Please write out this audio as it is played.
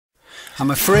I'm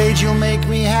afraid you'll make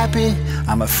me happy,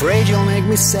 I'm afraid you'll make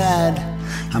me sad.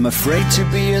 I'm afraid to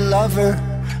be your lover,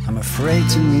 I'm afraid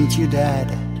to meet your dad.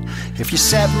 If you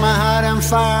set my heart on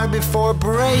fire before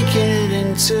breaking it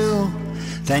in two,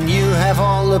 then you have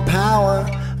all the power,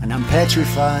 and I'm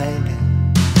petrified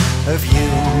of you.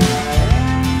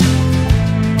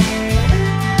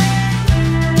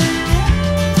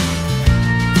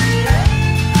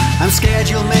 I'm scared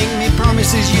you'll make me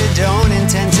promises you don't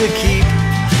intend to keep.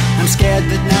 I'm scared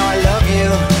that now I love you,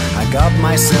 I got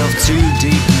myself too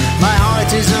deep. My heart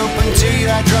is open to you,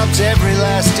 I dropped every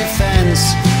last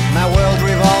defense. My world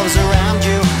revolves around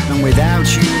you, and without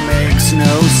you makes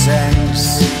no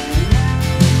sense.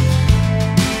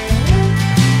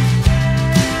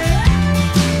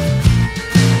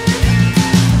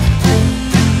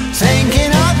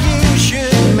 Thinking of you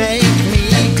should make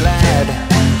me glad.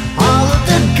 All of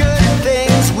the good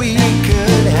things we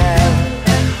could have.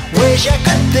 Wish I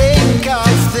could think of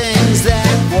things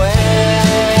that way.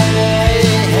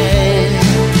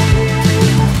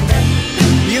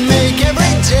 You make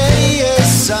every day a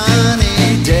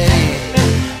sunny day.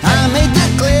 I made the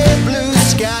clear blue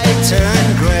sky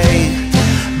turn gray,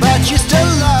 but you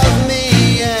still love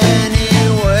me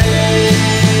anyway.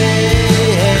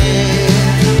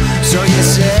 So you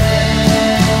say,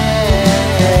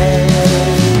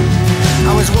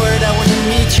 I was worried I wouldn't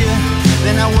meet you,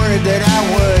 then I worried that I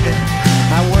would.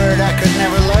 I worried I could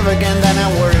never love again, then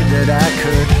I worried that I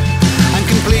could. I'm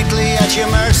completely at your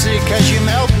mercy, cause you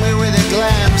melt me with a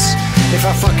glance. If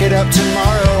I fuck it up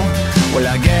tomorrow, will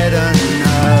I get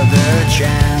another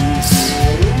chance?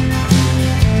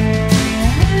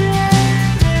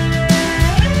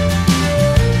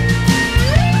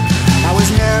 I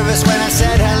was nervous when I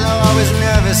said hello, I was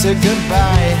nervous at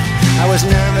goodbye. I was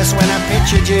nervous when I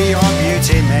pictured you, your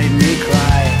beauty made me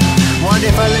cry. What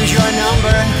if I lose your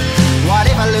number? What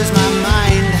if I lose my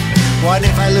mind? What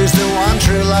if I lose the one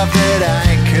true love that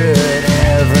I could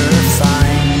ever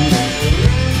find?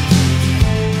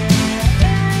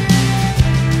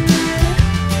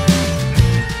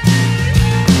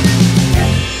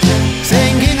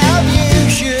 Thinking of you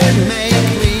should make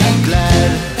me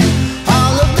glad.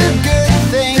 All of the good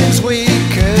things we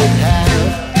could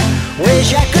have.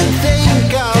 Wish I could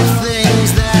think of things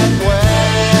that way.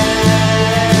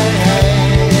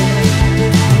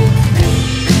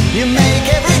 You make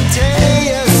every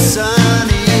day a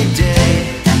sunny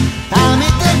day. I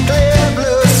make the clear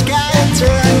blue sky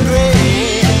turn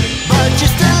gray, but you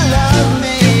still love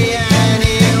me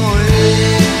anyway.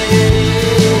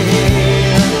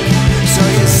 So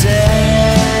you say,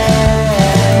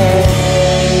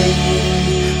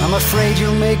 I'm afraid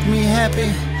you'll make me happy,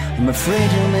 I'm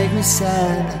afraid you'll make me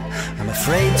sad. I'm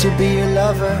afraid to be your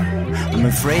lover, I'm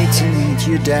afraid to meet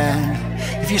your dad.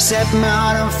 If you set my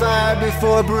heart on fire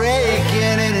before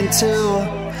breaking it in two,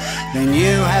 then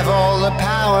you have all the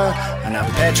power, and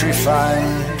I'm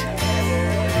petrified.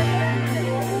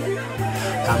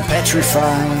 I'm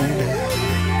petrified.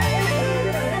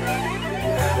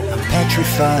 I'm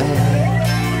petrified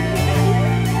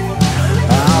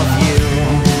of you.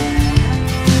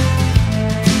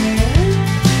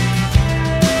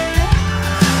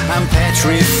 I'm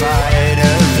petrified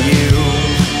of you.